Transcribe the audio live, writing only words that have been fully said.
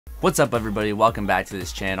What's up everybody, welcome back to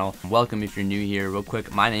this channel. Welcome if you're new here. Real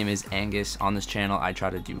quick, my name is Angus. On this channel I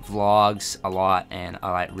try to do vlogs a lot and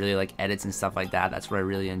I really like edits and stuff like that. That's what I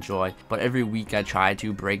really enjoy. But every week I try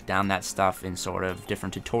to break down that stuff in sort of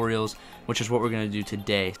different tutorials, which is what we're going to do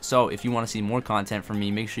today. So if you want to see more content from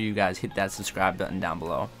me, make sure you guys hit that subscribe button down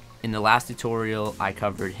below. In the last tutorial I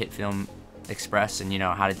covered HitFilm Express and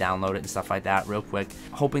how to download it and stuff like that real quick,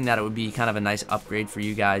 hoping that it would be kind of a nice upgrade for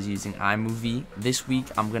you guys using iMovie. This week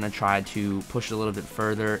I'm gonna try to push it a little bit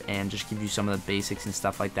further and just give you some of the basics and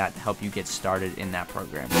stuff like that to help you get started in that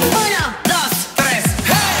program. Una, dos, tres,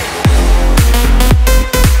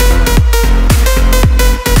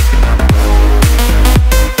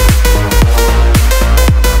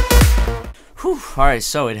 Alright,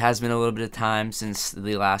 so it has been a little bit of time since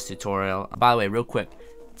the last tutorial. By the way, real quick,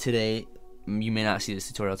 today, you may not see this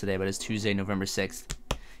tutorial today, but it's Tuesday, November 6th.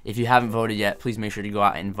 If you haven't voted yet, please make sure to go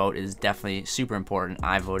out and vote. It is definitely super important.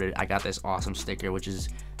 I voted. I got this awesome sticker, which is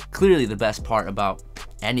clearly the best part about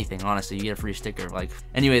anything, honestly. You get a free sticker.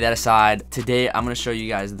 Anyway, that aside, today I'm going to show you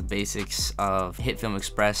guys the basics of HitFilm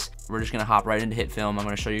Express. We're just going to hop right into HitFilm. I'm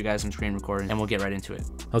going to show you guys some screen recording and we'll get right into it.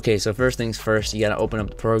 Okay, so first things first, you got to open up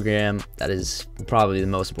the program. That is probably the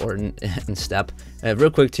most important step.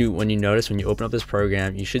 Real quick too, when you open up this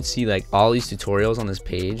program, you should see like all these tutorials on this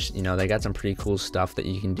page. They got some pretty cool stuff that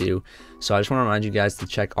you can do. So I just want to remind you guys to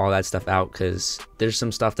check all that stuff out because there's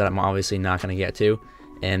some stuff that I'm obviously not going to get to.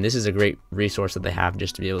 And this is a great resource that they have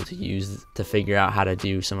just to be able to use to figure out how to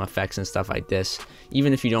do some effects and stuff like this.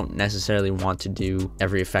 Even if you don't necessarily want to do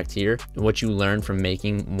every effect here, what you learn from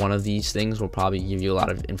making one of these things will probably give you a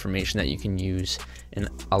lot of information that you can use in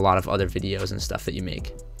a lot of other videos and stuff that you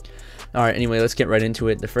make. Alright, anyway, let's get right into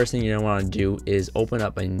it. The first thing you're going to want to do is open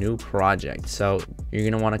up a new project. So you're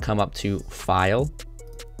going to want to come up to File,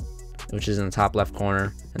 which is in the top left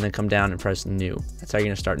corner, and then come down and press New. That's how you're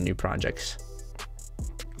going to start new projects.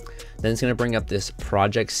 Then it's going to bring up this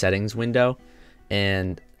project settings window,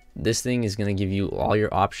 and this thing is going to give you all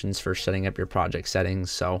your options for setting up your project settings.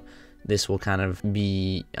 So this will kind of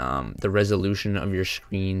be the resolution of your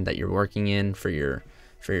screen that you're working in for your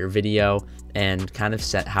video, and kind of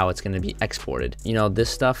set how it's going to be exported. This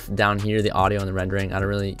stuff down here, the audio and the rendering, I don't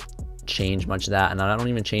really change much of that, and I don't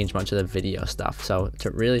even change much of the video stuff. So to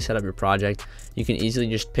really set up your project, you can easily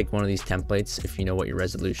just pick one of these templates if you know what your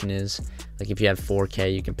resolution is. Like if you have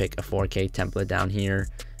 4K, you can pick a 4K template down here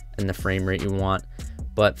and the frame rate you want.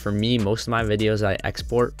 But for me, most of my videos I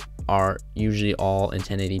export are usually all in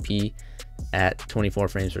 1080p at 24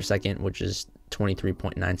 frames per second, which is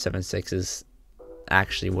 23.976 is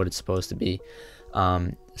actually what it's supposed to be.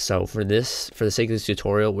 So for the sake of this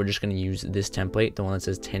tutorial, we're just going to use this template, the one that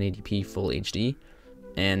says 1080p full HD,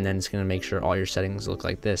 and then it's going to make sure all your settings look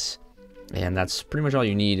like this. And that's pretty much all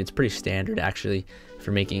you need. It's pretty standard actually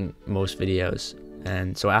for making most videos.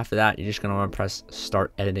 And so after that, you're just going to want to press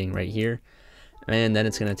start editing right here, and then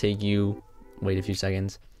it's going to take you, wait a few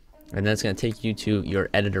seconds, and then it's going to take you to your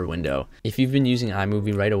editor window. If you've been using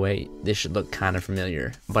iMovie right away, this should look kind of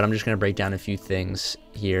familiar, but I'm just going to break down a few things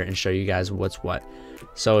here and show you guys what's what.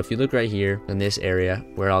 So if you look right here in this area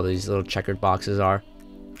where all these little checkered boxes are,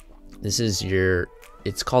 this is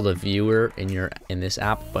it's called a viewer in this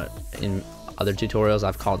app, but in other tutorials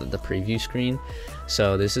I've called it the preview screen.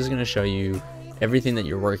 So this is going to show you everything that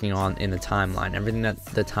you're working on in the timeline,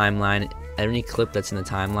 any clip that's in the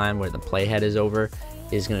timeline where the playhead is over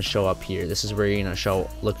is going to show up here. This is where you're going to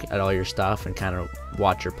look at all your stuff and kind of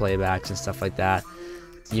watch your playbacks and stuff like that.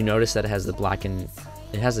 You notice that it has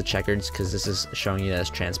the checkers because this is showing you that it's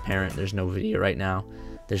transparent. There's no video right now.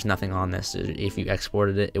 There's nothing on this. If you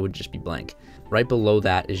exported it, it would just be blank. Right below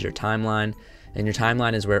that is your timeline, and your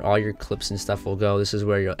timeline is where all your clips and stuff will go. This is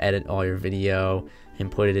where you'll edit all your video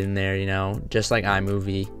and put it in there, just like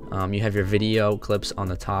iMovie. You have your video clips on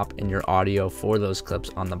the top and your audio for those clips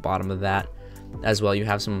on the bottom of that. As well, you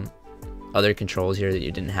have some other controls here that you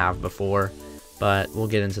didn't have before, but we'll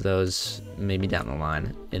get into those maybe down the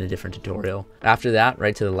line in a different tutorial. After that,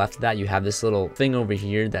 right to the left of that, you have this little thing over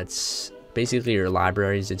here that's basically your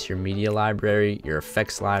libraries. It's your media library, your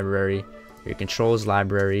effects library, your controls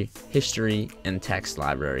library, history, and text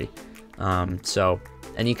library. So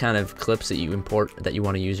any kind of clips that you import that you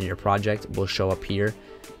want to use in your project will show up here.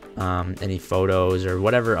 Any photos or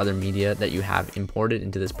whatever other media that you have imported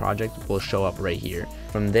into this project will show up right here.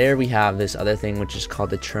 From there, we have this other thing which is called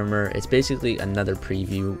the trimmer. It's basically another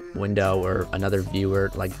preview window or another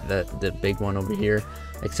viewer like the big one over here,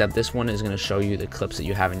 except this one is going to show you the clips that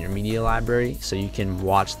you have in your media library, so you can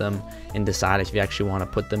watch them and decide if you actually want to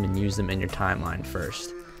put them and use them in your timeline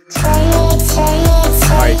first.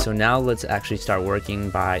 Alright, so now let's actually start working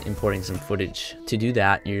by importing some footage. To do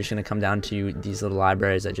that, you're just going to come down to these little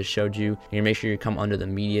libraries I just showed you. You're going to make sure you come under the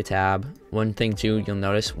media tab. One thing too, you'll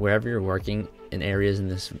notice wherever you're working in areas in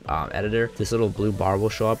this editor, this little blue bar will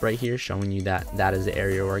show up right here showing you that that is the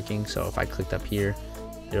area you're working. So if I clicked up here,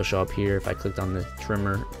 it'll show up here. If I clicked on the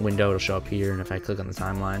trimmer window, it'll show up here. And if I click on the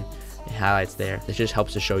timeline, it highlights there. This just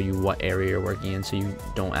helps to show you what area you're working in so you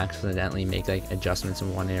don't accidentally make like adjustments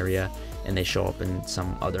in one area and they show up in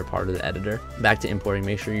some other part of the editor. Back to importing,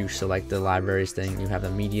 make sure you select the libraries thing. You have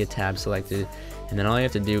the media tab selected, and then all you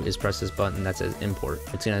have to do is press this button that says import.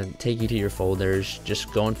 It's gonna take you to your folders.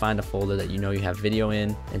 Just go and find a folder that you know you have video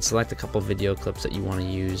in and select a couple video clips that you want to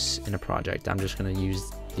use in a project. I'm just gonna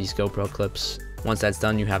use these GoPro clips. Once that's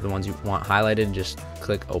done, you have the ones you want highlighted, just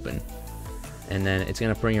click open. And then it's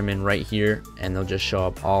going to bring them in right here and they'll just show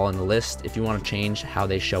up all in the list. If you want to change how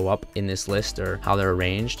they show up in this list or how they're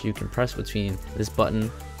arranged, you can press between this button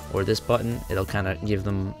or this button. It'll kind of give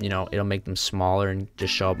them, you know, it'll make them smaller and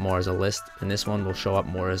just show up more as a list. And this one will show up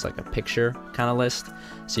more as like a picture kind of list,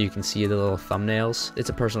 so you can see the little thumbnails. It's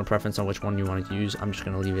a personal preference on which one you want to use. I'm just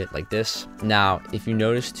going to leave it like this. Now, if you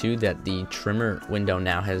notice too that the trimmer window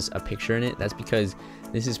now has a picture in it, that's because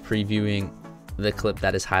this is previewing the clip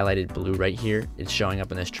that is highlighted blue right here. It's showing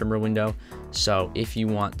up in this trimmer window. So if you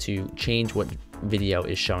want to change what video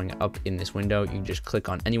is showing up in this window, you can just click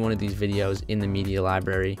on any one of these videos in the media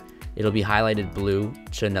library. It'll be highlighted blue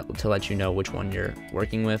to let you know which one you're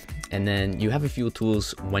working with. And then you have a few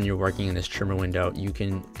tools when you're working in this trimmer window. You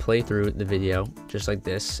can play through the video just like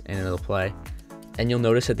this and it'll play. And you'll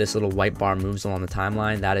notice that this little white bar moves along the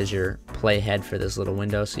timeline. That is your playhead for this little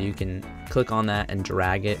window. So you can click on that and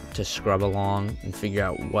drag it to scrub along and figure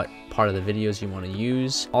out what part of the videos you want to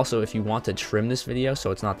use. Also, if you want to trim this video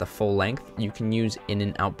so it's not the full length, you can use in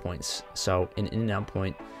and out points. So an in and out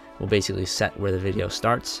point will basically set where the video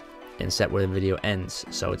starts and set where the video ends.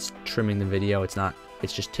 So it's trimming the video. It's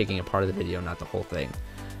just taking a part of the video, not the whole thing.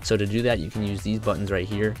 So to do that, you can use these buttons right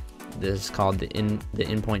here. This is called the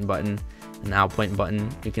in point button, an out point button.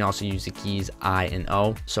 You can also use the keys I and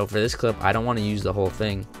O. So for this clip, I don't want to use the whole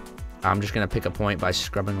thing. I'm just going to pick a point by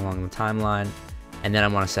scrubbing along the timeline, and then I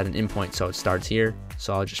want to set an in point so it starts here.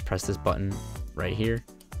 So I'll just press this button right here,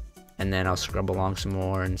 and then I'll scrub along some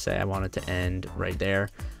more and say I want it to end right there.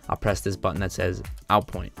 I'll press this button that says out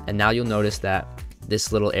point, and now you'll notice that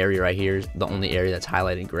this little area right here is the only area that's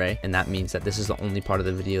highlighted gray, and that means that this is the only part of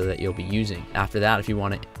the video that you'll be using. After that, if you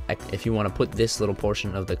want to put this little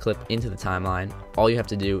portion of the clip into the timeline, all you have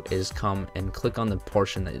to do is come and click on the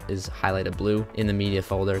portion that is highlighted blue in the media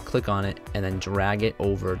folder, click on it, and then drag it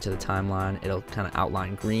over to the timeline. It'll kind of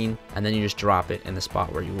outline green, and then you just drop it in the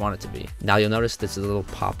spot where you want it to be. Now you'll notice this little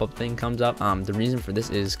pop-up thing comes up. The reason for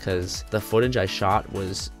this is because the footage I shot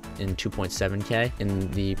was in 2.7K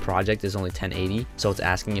and the project is only 1080, so it's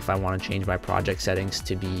asking if I want to change my project settings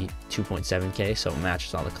to be 2.7K so it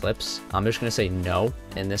matches all the clips. I'm just gonna say no,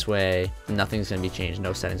 and this way nothing's gonna be changed,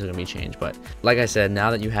 no settings are gonna be changed. But like I said,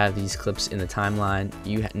 now that you have these clips in the timeline,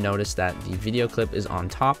 you notice that the video clip is on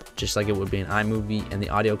top just like it would be in iMovie, and the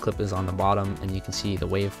audio clip is on the bottom, and you can see the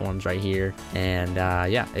waveforms right here. And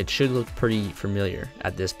yeah, it should look pretty familiar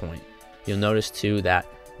at this point. You'll notice too that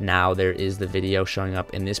now there is the video showing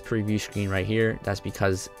up in this preview screen right here. That's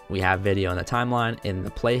because we have video on the timeline, and the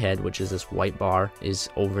playhead, which is this white bar, is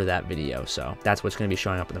over that video. So that's what's going to be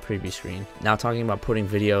showing up in the preview screen. Now, talking about putting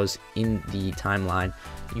videos in the timeline,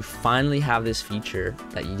 you finally have this feature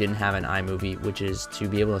that you didn't have in iMovie, which is to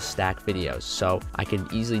be able to stack videos. So I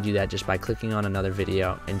could easily do that just by clicking on another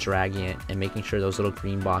video and dragging it and making sure those little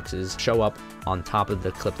green boxes show up on top of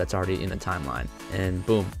the clip that's already in the timeline. And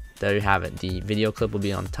boom, there you have it. The video clip will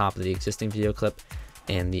be on top of the existing video clip,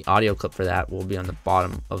 and the audio clip for that will be on the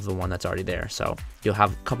bottom of the one that's already there. So you'll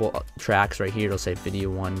have a couple tracks right here. It'll say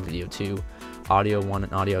video 1, video 2, audio 1,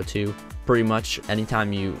 and audio 2. Pretty much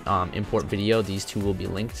anytime you import video, these two will be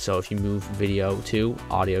linked. So if you move video 2,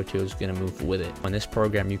 audio 2 is going to move with it. On this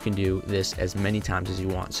program, you can do this as many times as you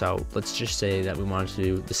want. So let's just say that we wanted to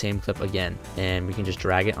do the same clip again, and we can just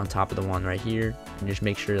drag it on top of the one right here, and just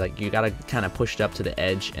make sure like you got to kind of push it up to the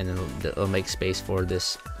edge, and then it'll make space for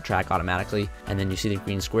this track automatically. And then you see the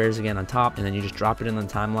green squares again on top, and then you just drop it in the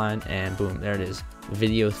timeline, and boom, there it is,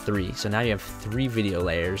 video 3. So now you have 3 video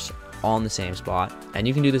layers all in the same spot, and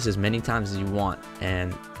you can do this as many times as you want,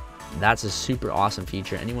 and that's a super awesome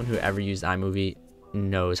feature. Anyone who ever used iMovie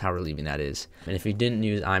knows how relieving that is. And if you didn't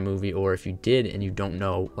use iMovie, or if you did and you don't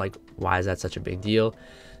know like why is that such a big deal,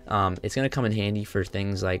 It's going to come in handy for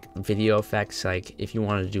things like video effects, like if you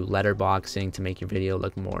wanted to do letterboxing to make your video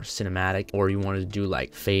look more cinematic, or you wanted to do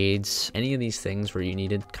like fades, any of these things where you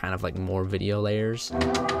needed kind of like more video layers.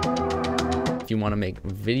 If you want to make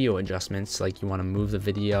video adjustments, like you want to move the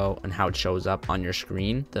video and how it shows up on your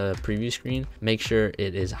screen, the preview screen, make sure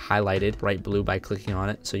it is highlighted bright blue by clicking on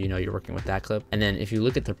it so you know you're working with that clip. And then if you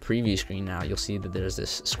look at the preview screen now, you'll see that there's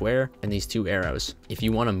this square and these 2 arrows. If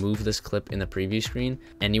you want to move this clip in the preview screen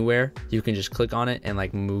anywhere, you can just click on it and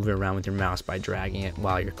like move it around with your mouse by dragging it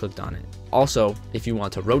while you're clicked on it. Also, if you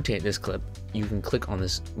want to rotate this clip, you can click on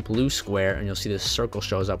this blue square and you'll see this circle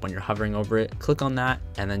shows up when you're hovering over it. Click on that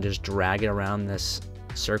and then just drag it around this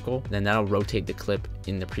circle, then that'll rotate the clip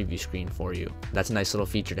in the preview screen for you. That's a nice little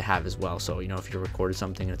feature to have as well. So, you know, if you recorded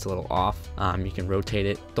something and it's a little off, you can rotate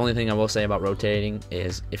it. The only thing I will say about rotating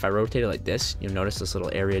is if I rotate it like this, you'll notice this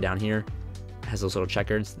little area down here has those little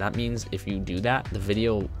checkers. That means if you do that, the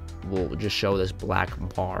video will just show this black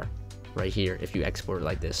bar right here if you export it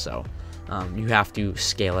like this. So you have to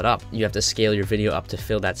scale it up. You have to scale your video up to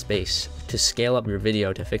fill that space. To scale up your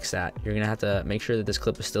video to fix that, you're gonna have to make sure that this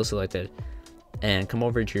clip is still selected and come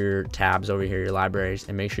over to your tabs over here, your libraries,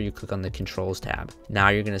 and make sure you click on the controls tab. Now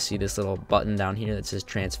you're gonna see this little button down here that says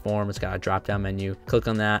transform. It's got a drop down menu. Click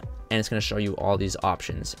on that and it's gonna show you all these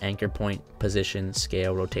options: anchor point, position,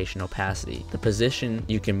 scale, rotation, opacity. The position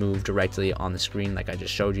you can move directly on the screen like I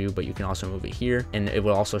just showed you, but you can also move it here, and it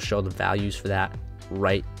will also show the values for that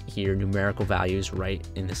right here, numerical values right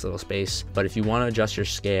in this little space. But if you want to adjust your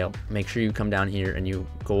scale, make sure you come down here and you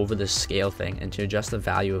go over the scale thing, and to adjust the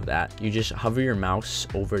value of that, you just hover your mouse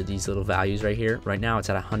over these little values right here. Right now it's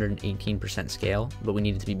at 118% scale, but we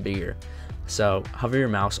need it to be bigger. So hover your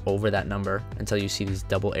mouse over that number until you see these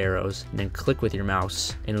double arrows, and then click with your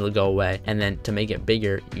mouse and it'll go away. And then to make it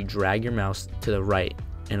bigger, you drag your mouse to the right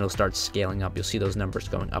and it'll start scaling up. You'll see those numbers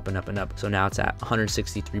going up and up and up. So now it's at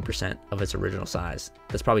 163% of its original size.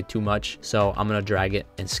 That's probably too much, so I'm gonna drag it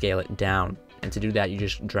and scale it down. And to do that, you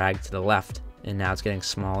just drag to the left, and now it's getting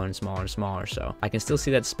smaller and smaller and smaller. So I can still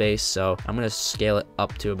see that space, so I'm gonna scale it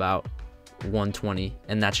up to about 120,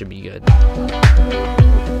 and that should be good.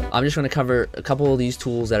 I'm just going to cover a couple of these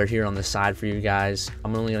tools that are here on the side for you guys.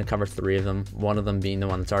 I'm only going to cover 3 of them, one of them being the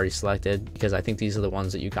one that's already selected, because I think these are the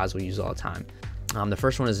ones that you guys will use all the time. The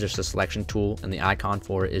first one is just a selection tool, and the icon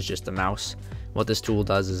for it is just the mouse. What this tool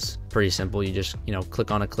does is pretty simple. You just,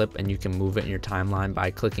 click on a clip and you can move it in your timeline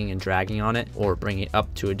by clicking and dragging on it, or bring it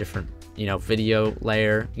up to a different video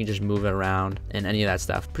layer. You can just move it around and any of that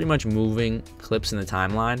stuff. Pretty much moving clips in the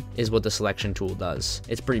timeline is what the selection tool does.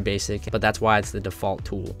 It's pretty basic, but that's why it's the default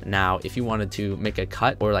tool. Now, if you wanted to make a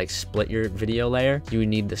cut or like split your video layer, you would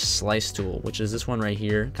need the slice tool, which is this one right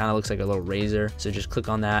here. Kind of looks like a little razor. So just click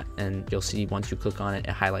on that and you'll see once you click on it,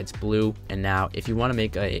 it highlights blue. And now if you want to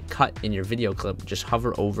make a cut in your video clip, just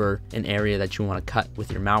hover over an area that you want to cut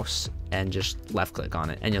with your mouse and just left click on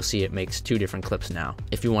it, and you'll see it makes 2 different clips now.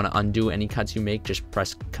 If you want to undo any cuts you make, just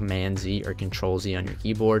press Command Z or Control Z on your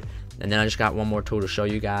keyboard. And then I just got one more tool to show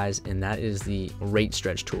you guys, and that is the rate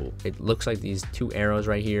stretch tool. It looks like these 2 arrows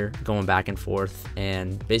right here going back and forth,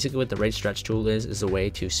 and basically what the rate stretch tool is a way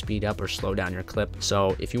to speed up or slow down your clip.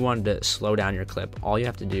 So if you wanted to slow down your clip, all you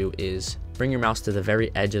have to do is bring your mouse to the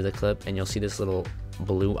very edge of the clip, and you'll see this little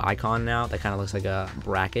blue icon now that kind of looks like a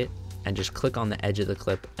bracket, and just click on the edge of the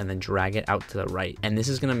clip and then drag it out to the right. And this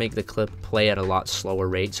is going to make the clip play at a lot slower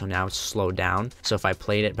rate, so now it's slowed down. So if I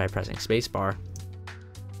played it by pressing spacebar,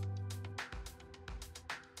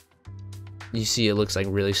 you see it looks like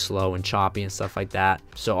really slow and choppy and stuff like that.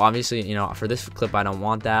 So obviously, for this clip, I don't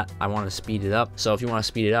want that. I want to speed it up. So if you want to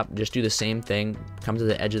speed it up, just do the same thing. Come to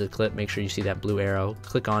the edge of the clip, make sure you see that blue arrow,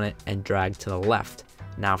 click on it and drag to the left.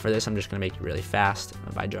 Now for this, I'm just going to make it really fast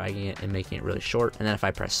by dragging it and making it really short. And then if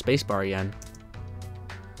I press spacebar again,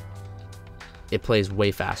 it plays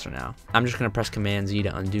way faster now. I'm just going to press Command Z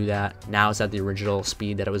to undo that. Now it's at the original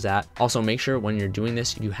speed that it was at. Also, make sure when you're doing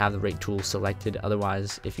this, you have the rate tool selected.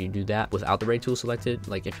 Otherwise, if you do that without the rate tool selected,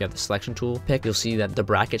 like if you have the selection tool pick, you'll see that the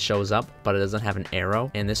bracket shows up, but it doesn't have an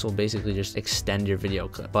arrow. And this will basically just extend your video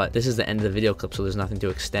clip. But this is the end of the video clip, so there's nothing to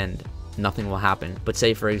extend. Nothing will happen. But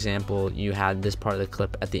say for example, you had this part of the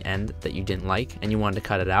clip at the end that you didn't like and you wanted to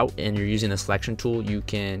cut it out, and you're using the selection tool, you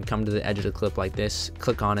can come to the edge of the clip like this,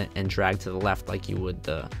 click on it and drag to the left like you would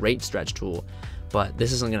the rate stretch tool. But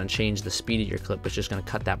this isn't going to change the speed of your clip, it's just going to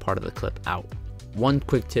cut that part of the clip out. One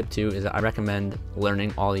quick tip too is that I recommend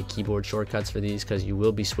learning all the keyboard shortcuts for these, because you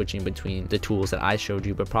will be switching between the tools that I showed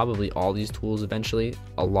you, but probably all these tools eventually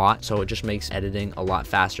a lot. So it just makes editing a lot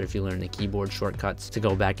faster if you learn the keyboard shortcuts to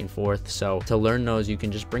go back and forth. So to learn those, you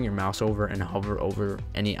can just bring your mouse over and hover over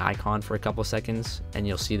any icon for a couple seconds, and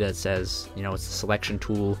you'll see that it says, you know, it's the selection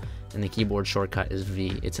tool, and the keyboard shortcut is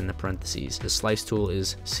V, it's in the parentheses. The slice tool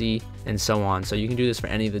is C, and so on. So you can do this for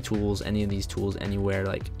any of the tools, any of these tools, anywhere.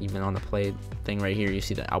 Like even on the play thing right here, you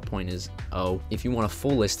see the out point is O. If you want a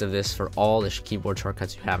full list of this for all the keyboard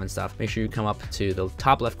shortcuts you have and stuff, make sure you come up to the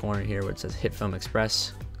top left corner here where it says HitFilm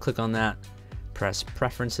Express, click on that, press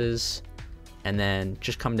Preferences, and then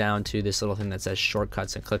just come down to this little thing that says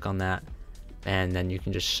Shortcuts and click on that. And then you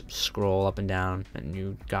can just scroll up and down, and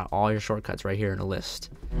you got all your shortcuts right here in a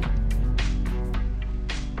list.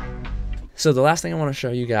 So the last thing I want to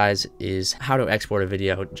show you guys is how to export a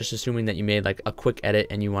video, just assuming that you made like a quick edit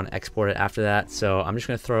and you want to export it after that. So I'm just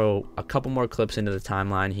going to throw a couple more clips into the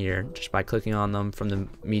timeline here just by clicking on them from the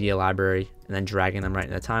media library and then dragging them right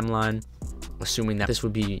in the timeline, assuming that this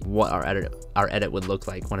would be what our edit would look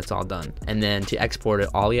like when it's all done. And then to export it,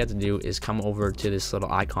 all you have to do is come over to this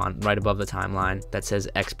little icon right above the timeline that says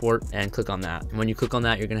export and click on that. And when you click on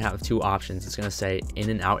that, you're gonna have two options. It's gonna say in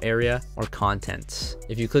and out area or contents.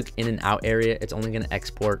 If you click in and out area, it's only gonna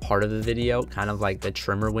export part of the video, kind of like the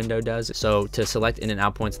trimmer window does. So to select in and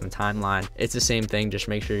out points in the timeline, it's the same thing. Just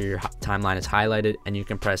make sure your timeline is highlighted, and you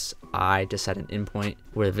can press I to set an in point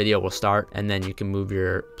where the video will start, and then you can move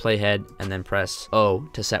your playhead and then press O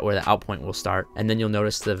to set where the out point will start. And then you'll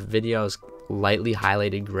notice the video is lightly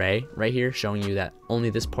highlighted gray right here, showing you that only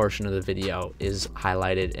this portion of the video is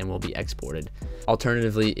highlighted and will be exported.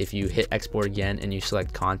 Alternatively, if you hit export again and you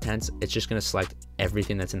select contents, it's just going to select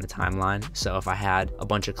everything that's in the timeline. So if I had a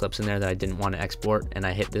bunch of clips in there that I didn't want to export and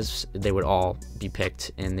I hit this, they would all be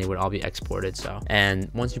picked and they would all be exported. So, and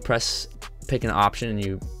once you pick an option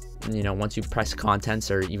and you know, once you press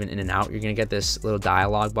contents or even in and out, you're gonna get this little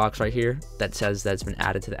dialog box right here that says that it's been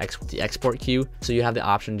added to the export queue. So you have the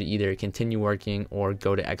option to either continue working or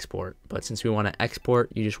go to export. But since we want to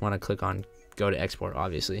export, you just want to click on go to export,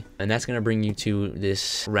 obviously. And that's going to bring you to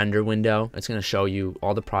this render window. It's going to show you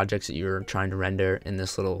all the projects that you're trying to render in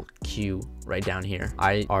this little queue right down here.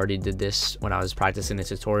 I already did this when I was practicing the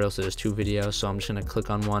tutorial, so there's two videos. So I'm just going to click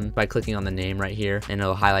on one by clicking on the name right here, and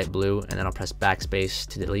it'll highlight blue, and then I'll press backspace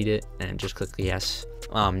to delete it and just click yes.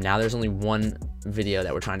 Now there's only one video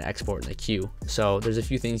that we're trying to export in the queue. So there's a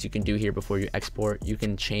few things you can do here before you export. You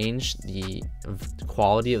can change the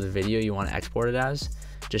quality of the video you want to export it as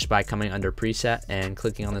just by coming under preset and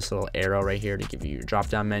clicking on this little arrow right here to give you your drop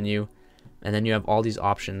down menu. And then you have all these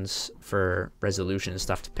options for resolution and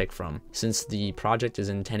stuff to pick from. Since the project is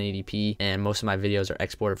in 1080p and most of my videos are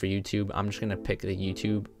exported for YouTube, I'm just gonna pick the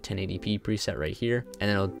YouTube 1080p preset right here, and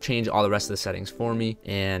it'll change all the rest of the settings for me.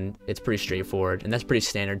 And it's pretty straightforward, and that's pretty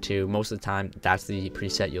standard too. Most of the time, that's the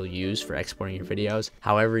preset you'll use for exporting your videos.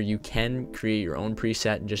 However, you can create your own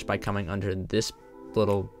preset just by coming under this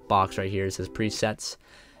little box right here. It says presets,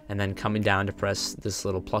 and then coming down to press this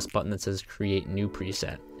little plus button that says create new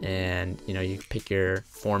preset. And you know, you pick your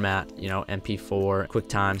format, you know, MP4,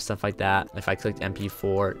 QuickTime, stuff like that. If I clicked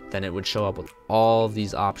MP4, then it would show up with all of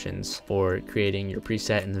these options for creating your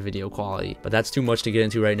preset and the video quality. But that's too much to get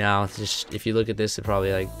into right now. It's just, if you look at this, it probably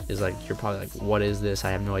you're probably like, what is this?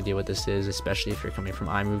 I have no idea what this is, especially if you're coming from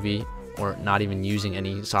iMovie or not even using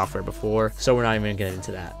any software before. So we're not even gonna get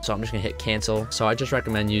into that. So I'm just gonna hit cancel. So I just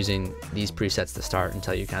recommend using these presets to start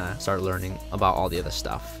until you kind of start learning about all the other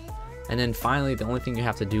stuff. And then finally, the only thing you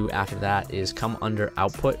have to do after that is come under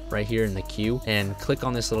output right here in the queue and click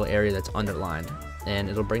on this little area that's underlined. And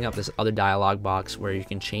it'll bring up this other dialog box where you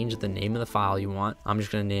can change the name of the file you want. I'm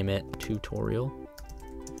just gonna name it tutorial.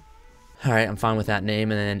 All right, I'm fine with that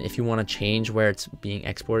name. And then if you want to change where it's being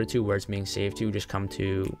exported to, where it's being saved to, just come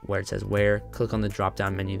to where it says where, click on the drop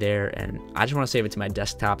down menu there. And I just want to save it to my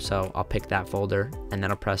desktop, so I'll pick that folder and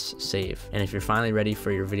then I'll press save. And if you're finally ready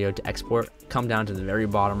for your video to export, come down to the very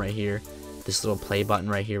bottom right here. This little play button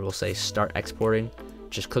right here will say start exporting.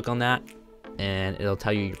 Just click on that and it'll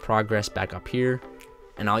tell you your progress back up here.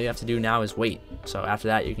 And all you have to do now is wait. So after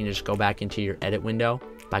that, you can just go back into your edit window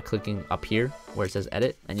by clicking up here where it says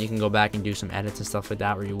edit, and you can go back and do some edits and stuff like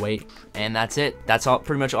that where you wait. And that's it. That's all,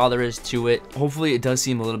 pretty much all there is to it. Hopefully it does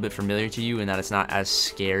seem a little bit familiar to you and that it's not as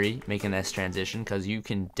scary making this transition, because you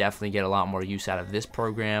can definitely get a lot more use out of this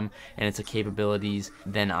program and its capabilities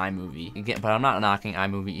than iMovie. Again, but I'm not knocking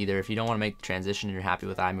iMovie either. If you don't want to make the transition and you're happy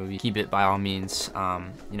with iMovie, keep it by all means,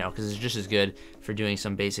 you know, because it's just as good for doing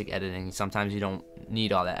some basic editing. Sometimes you don't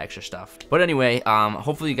need all that extra stuff. But anyway,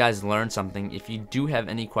 hopefully you guys learned something. If you do have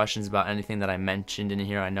any any questions about anything that I mentioned in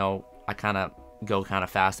here, I know I kind of go kind of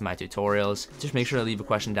fast in my tutorials. Just make sure to leave a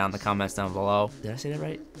question down in the comments down below. Did I say that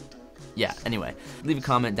right? Yeah, anyway, leave a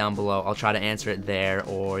comment down below. I'll try to answer it there,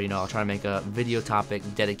 or, you know, I'll try to make a video topic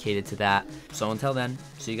dedicated to that. So until then,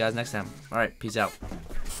 see you guys next time. All right, peace out.